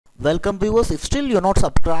Welcome viewers, if still you're not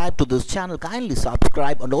subscribed to this channel, kindly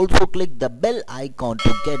subscribe and also click the bell icon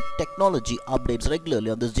to get technology updates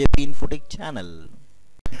regularly on this JP Infotech channel.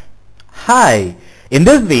 Hi, in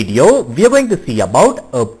this video we are going to see about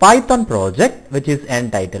a Python project which is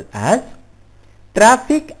entitled as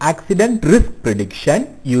Traffic Accident Risk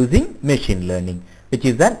Prediction using Machine Learning, which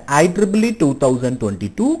is an IEEE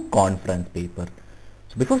 2022 conference paper.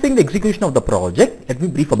 So before seeing the execution of the project, let me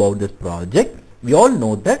brief about this project. We all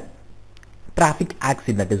know that traffic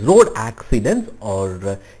accident, that is road accidents,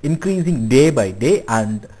 are increasing day by day,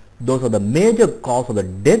 and those are the major cause of the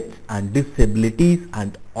deaths and disabilities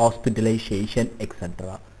and hospitalization,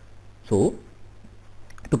 etc. So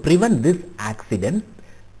to prevent this accident,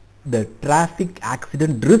 the traffic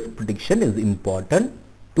accident risk prediction is important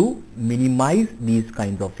to minimize these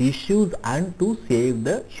kinds of issues and to save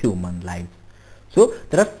the human lives. So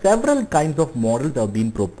there are several kinds of models that have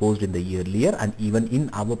been proposed in the earlier, and even in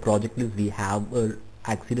our project list we have a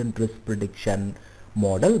accident risk prediction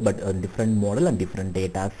model, but a different model and different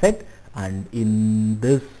data set. And in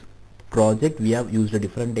this project we have used a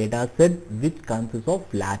different data set which consists of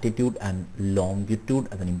latitude and longitude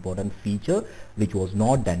as an important feature, which was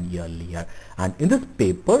not done earlier. And in this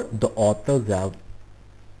paper the authors have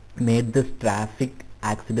made this traffic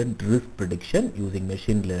accident risk prediction using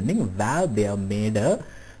machine learning, where they have made a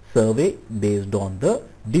survey based on the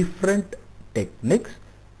different techniques,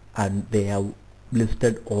 and they have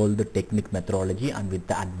listed all the technique methodology and with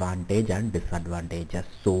the advantage and disadvantages.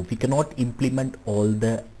 So we cannot implement all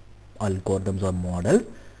the algorithms or models.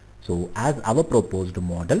 So as our proposed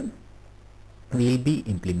model, we will be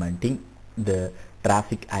implementing the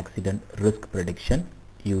traffic accident risk prediction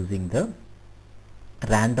using the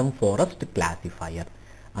random forest classifier,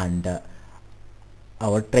 and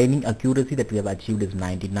our training accuracy that we have achieved is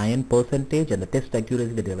 99%, and the test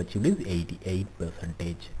accuracy that we have achieved is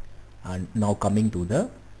 88%. And now coming to the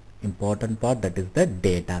important part, that is the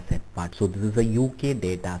data set part. So this is a UK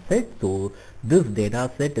data set. So this data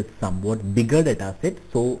set is somewhat bigger data set.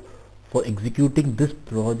 So for executing this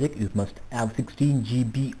project you must have 16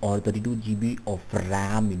 GB or 32 GB of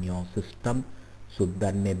RAM in your system. So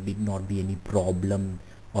there may not be any problem,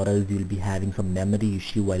 or else you will be having some memory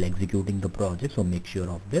issue while executing the project. So make sure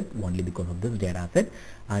of that only because of this data set.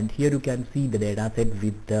 And here you can see the data set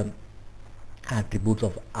with the attributes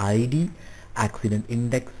of ID, accident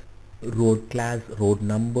index, road class, road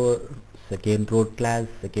number, second road class,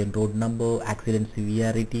 second road number, accident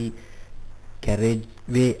severity,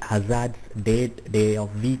 carriageway hazards, date, day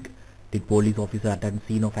of week, did police officer attend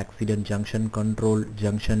scene of accident, junction control,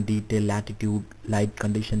 junction detail, latitude, light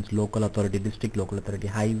conditions, local authority district, local authority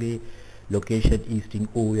highway, location easting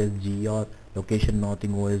OSGR, location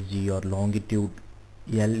northing OSGR, longitude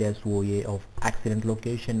LSOA of accident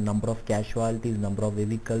location, number of casualties, number of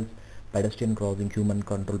vehicles, pedestrian crossing, human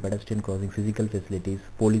control, pedestrian crossing, physical facilities,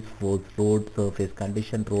 police force, road surface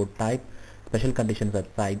condition, road type, special conditions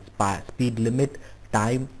at sites, speed limit,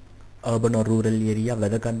 time, urban or rural area,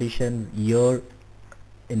 weather conditions, year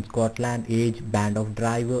in Scotland, age, band of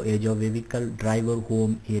driver, age of vehicle, driver,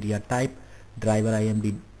 home, area type, driver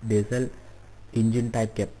IMD diesel, engine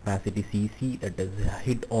type, capacity CC, that is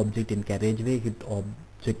hit object in carriageway, hit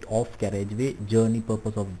object off carriageway, journey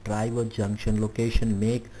purpose of driver, junction location,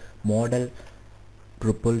 make, model,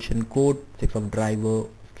 propulsion code, sex of driver,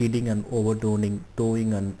 skidding and overturning,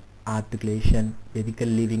 towing and articulation, vehicle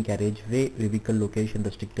leaving carriageway, vehicle location,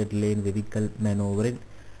 restricted lane, vehicle maneuvering,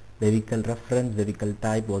 vehicle reference, vehicle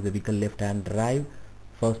type, was vehicle left hand drive,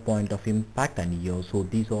 first point of impact, and year. So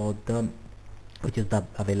these are the which is the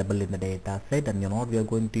available in the data set, and we are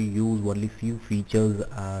going to use only few features,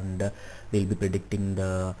 and we'll be predicting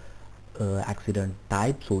the accident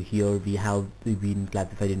type. So here we have been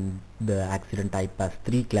classified in the accident type as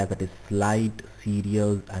 3 class, that is slight,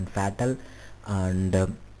 serious and fatal.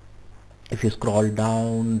 And if you scroll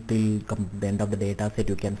down till the end of the data set,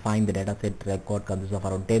 you can find the data set record consists of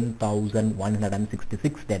around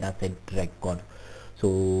 10,166 data set record.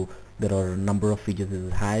 So there are a number of features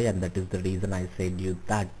is high, and that is the reason I said you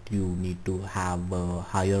that you need to have a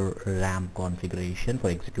higher RAM configuration for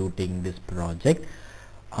executing this project.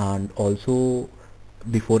 And also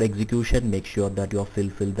before execution, make sure that you have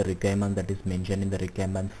fulfilled the requirement that is mentioned in the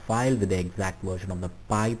requirements file with the exact version of the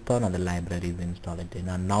Python and the libraries installed in.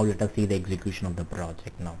 And now let us see the execution of the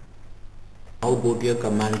project. Now go to your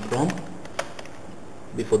command prompt.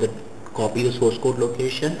 Before that, copy the source code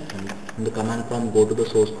location, and in the command prompt go to the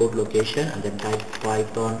source code location and then type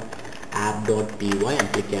python app.py and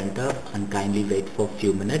click enter, and kindly wait for a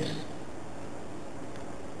few minutes.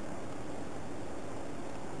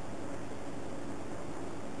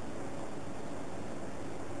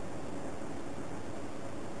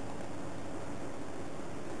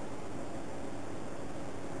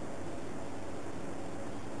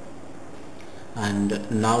 and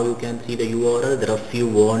now you can see the URL. There are few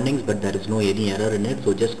warnings, but there is no any error in it.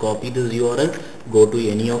 So just copy this URL, go to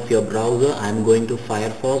any of your browser. I am going to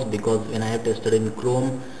Firefox because when I have tested in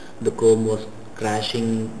Chrome, the Chrome was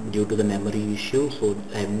crashing due to the memory issue. So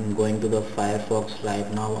I am going to the Firefox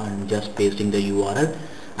right now and just pasting the URL.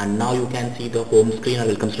 And now you can see the home screen. I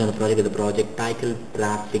will consider the project with the project title,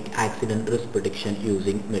 traffic accident risk prediction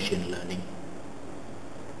using machine learning.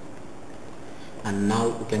 And now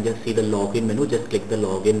you can just see the login menu. Just click the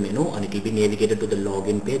login menu and it will be navigated to the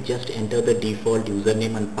login page. Just enter the default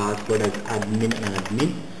username and password as admin and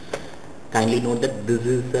admin. Kindly note that this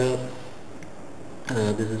is the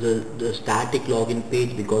static login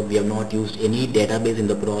page because we have not used any database in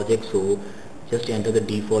the project. So just enter the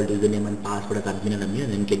default username and password as admin and admin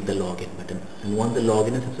and then click the login button. And once the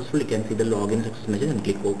login is successful, you can see the login success message and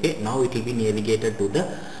click OK. Now it will be navigated to the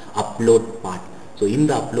upload part. So in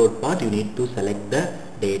the upload part, you need to select the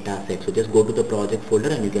data set. So just go to the project folder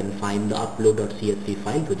and you can find the upload.csv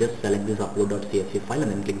file. So just select this upload.csv file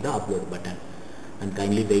and then click the upload button. And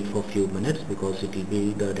kindly wait for a few minutes because it will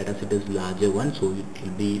be, the data set is larger one, so it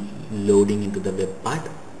will be loading into the web part.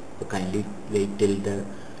 So kindly wait till the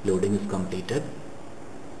loading is completed.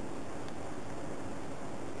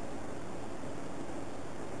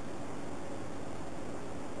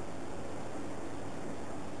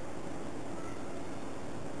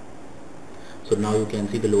 So now you can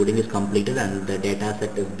see the loading is completed and the data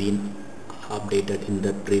set has been updated in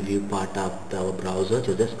the preview part of our browser.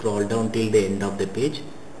 So just scroll down till the end of the page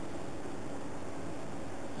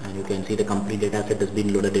and you can see the complete data set has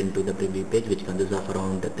been loaded into the preview page, which consists of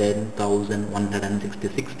around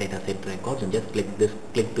 10,166 data set records. And just click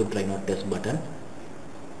to try not test button.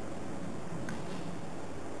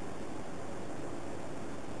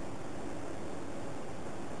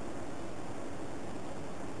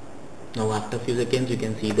 Now after a few seconds you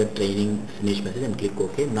can see the training finish message and click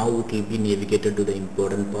OK. Now it will be navigated to the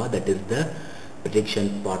important part, that is the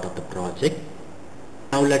prediction part of the project.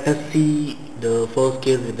 Now let us see the first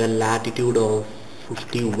case with the latitude of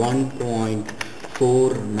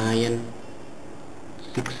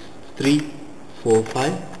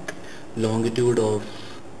 51.496.345, longitude of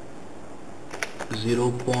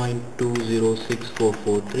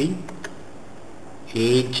 0.206443,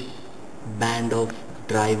 age band of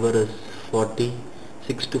driver is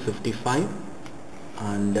 46 to 55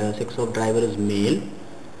 and sex of driver is male.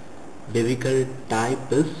 Vehicle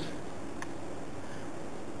type is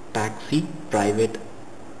taxi, private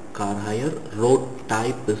car hire. Road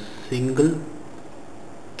type is single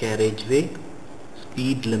carriageway.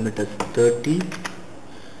 Speed limit is 30.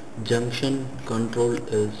 Junction control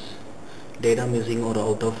is data missing or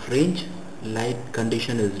out of range. Light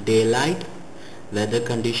condition is daylight. Weather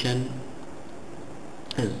condition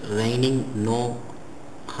is raining, no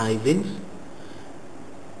high winds.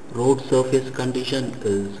 Road surface condition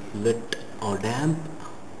is wet or damp,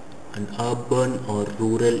 and urban or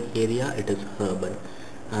rural area it is urban.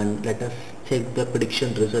 And let us check the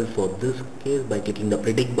prediction result for this case by clicking the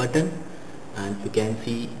predict button, and you can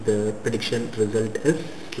see the prediction result is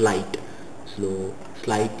slight. So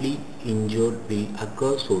slightly injured will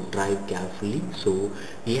occur, so drive carefully. So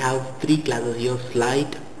we have three classes here: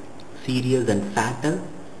 slight, serious and fatal.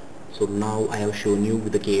 So now I have shown you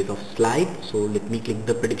with the case of slight. So let me click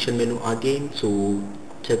the prediction menu again, so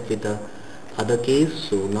check with the other case.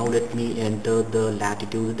 So now let me enter the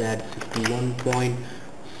latitude at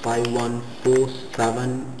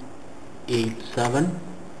 51.514787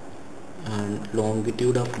 and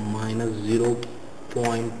longitude of minus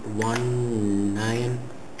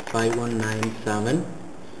 0.195197,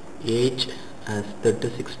 age as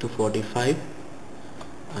 36 to 45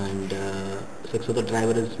 and sex of the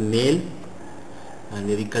driver is male, and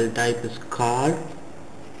vehicle type is car,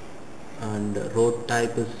 and road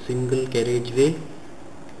type is single carriageway.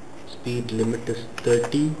 Speed limit is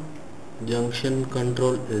 30. Junction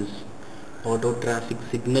control is auto traffic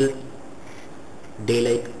signal.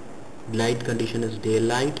 Light condition is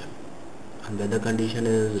daylight, and weather condition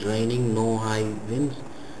is raining, no high winds,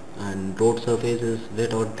 and road surface is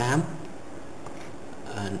wet or damp,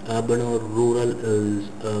 and urban or rural is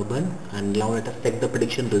urban. And now let us check the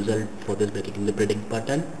prediction result for this by clicking the predict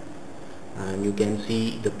button, and you can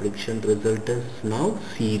see the prediction result is now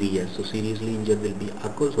serious. So seriously injured will be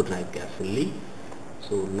occur, so drive carefully.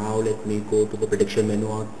 So now let me go to the prediction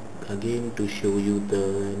menu again to show you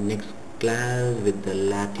the next class with the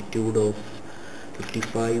latitude of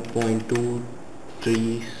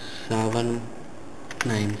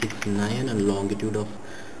 55.237969 and longitude of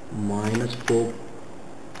minus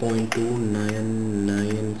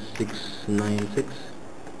 4.299696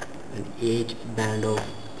 and age band of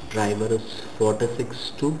driver is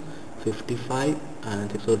 46 to 55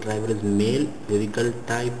 and 6 driver is male. Vehicle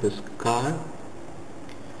type is car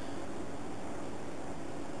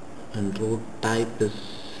and road type is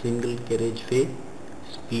single carriageway.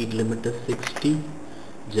 Speed limit is 60.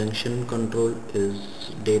 Junction control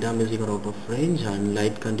is data missing or out of range, and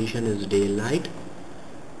light condition is daylight,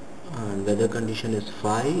 and weather condition is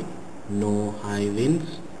 5, no high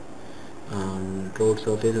winds, and road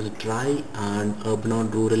surface is dry, and urban or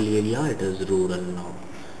rural area, it is rural now.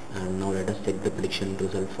 And now let us check the prediction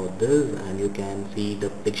result for this, and you can see the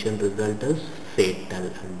prediction result is fatal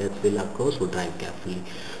and death will occur, so drive carefully.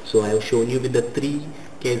 So I have shown you with the 3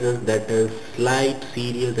 cases, that is slight,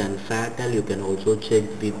 serious and fatal. You can also check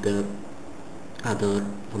with the other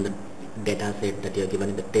from the data set that you are given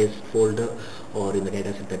in the test folder or in the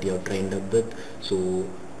data set that you are trained up with. So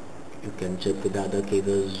you can check with the other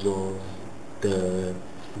cases of the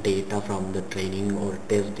data from the training or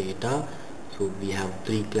test data. So we have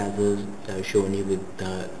 3 classes I have shown you with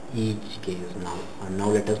each case now. And now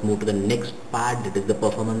let us move to the next part, that is the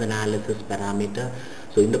performance analysis parameter.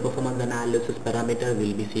 So in the performance analysis parameter, we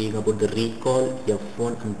will be seeing about the recall,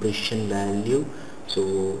 F1 and precision value.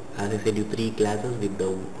 So as I said, you 3 classes with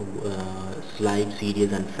the slide,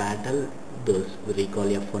 serious and fatal. Those recall,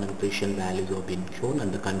 F1 and precision values have been shown,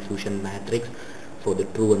 and the confusion matrix for the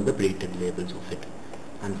true and the predicted labels of it.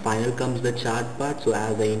 And final comes the chart part. So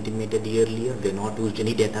as I intimated earlier, we have not used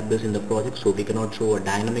any database in the project, so we cannot show a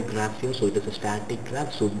dynamic graph here, so it is a static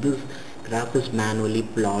graph. So this graph is manually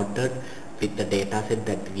plotted with the data set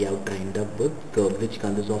that we have trained up with, which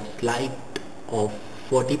consists of slight of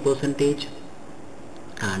 40%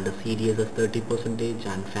 and the serious as 30%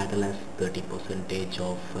 and fatal as 30%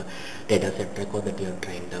 of data set record that you have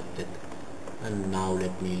trained up with. And now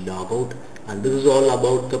let me log out, and this is all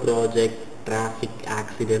about the project traffic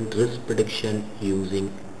accident risk prediction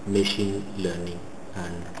using machine learning.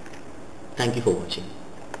 And thank you for watching.